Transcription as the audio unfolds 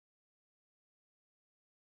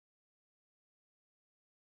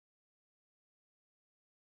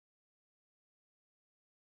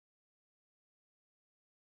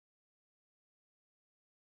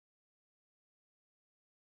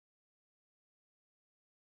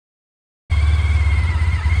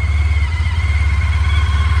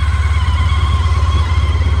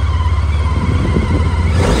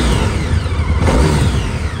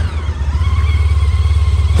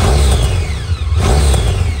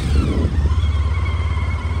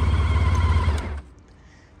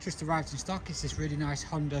just arrived in stock is this really nice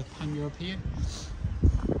Honda Pan-European.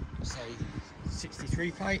 It's a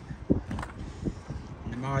 63 plate.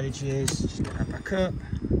 And the mileage is, just get that back up,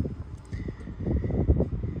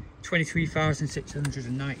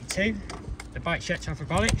 23,692. The bike's yet to have a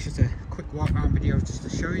valet. It's just a quick walk around video just to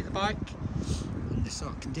show you the bike and the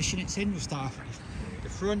sort of condition it's in. We'll start off with the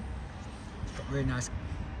front. It's got a really nice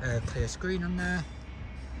clear screen on there.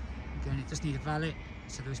 Again, it does need a valet,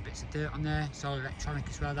 so there's bits of dirt on there. It's all electronic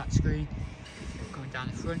as well, that screen. Going down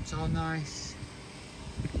the front, it's all nice.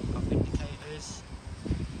 Got indicators.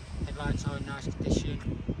 Headlights are in nice condition.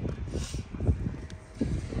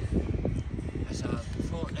 There's our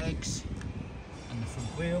fork legs and the front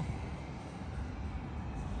wheel.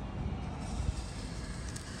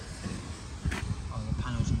 All the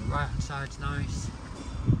panels on the right hand side's nice.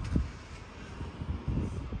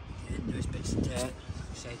 Again, there's bits of dirt.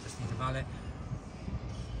 Say it does need a valet.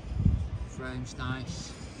 Frame's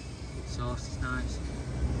nice. Exhaust is nice.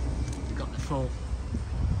 You've got the full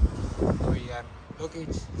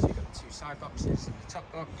luggage, so you've got the two side boxes and the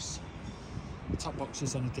top box. The top box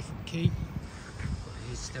is on a different key, but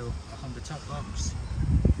it is still a Honda top box.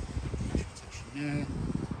 Nice protection there.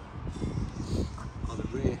 All the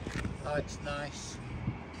rear lights nice.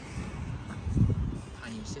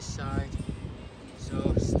 Panniers this side.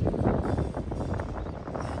 Exhaust.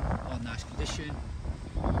 All nice condition.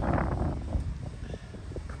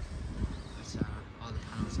 That's all the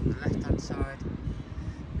panels on the left hand side.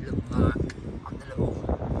 Little mark on the little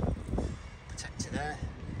protector there.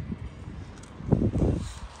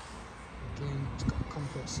 Again, it's got a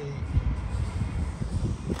comfort seat.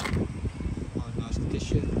 All in nice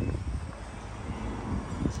condition.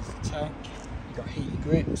 This is the tank. You've got heated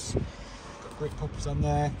grips. Got grip puppers on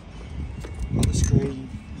there. On the screen,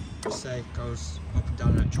 say goes up and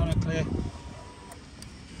down electronically.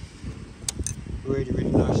 Really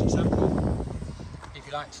nice and simple. If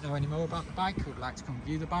you'd like to know any more about the bike or would like to come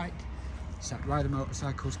view the bike, it's at Rider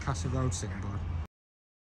Motorcycles, Castle Road, Sittingbourne.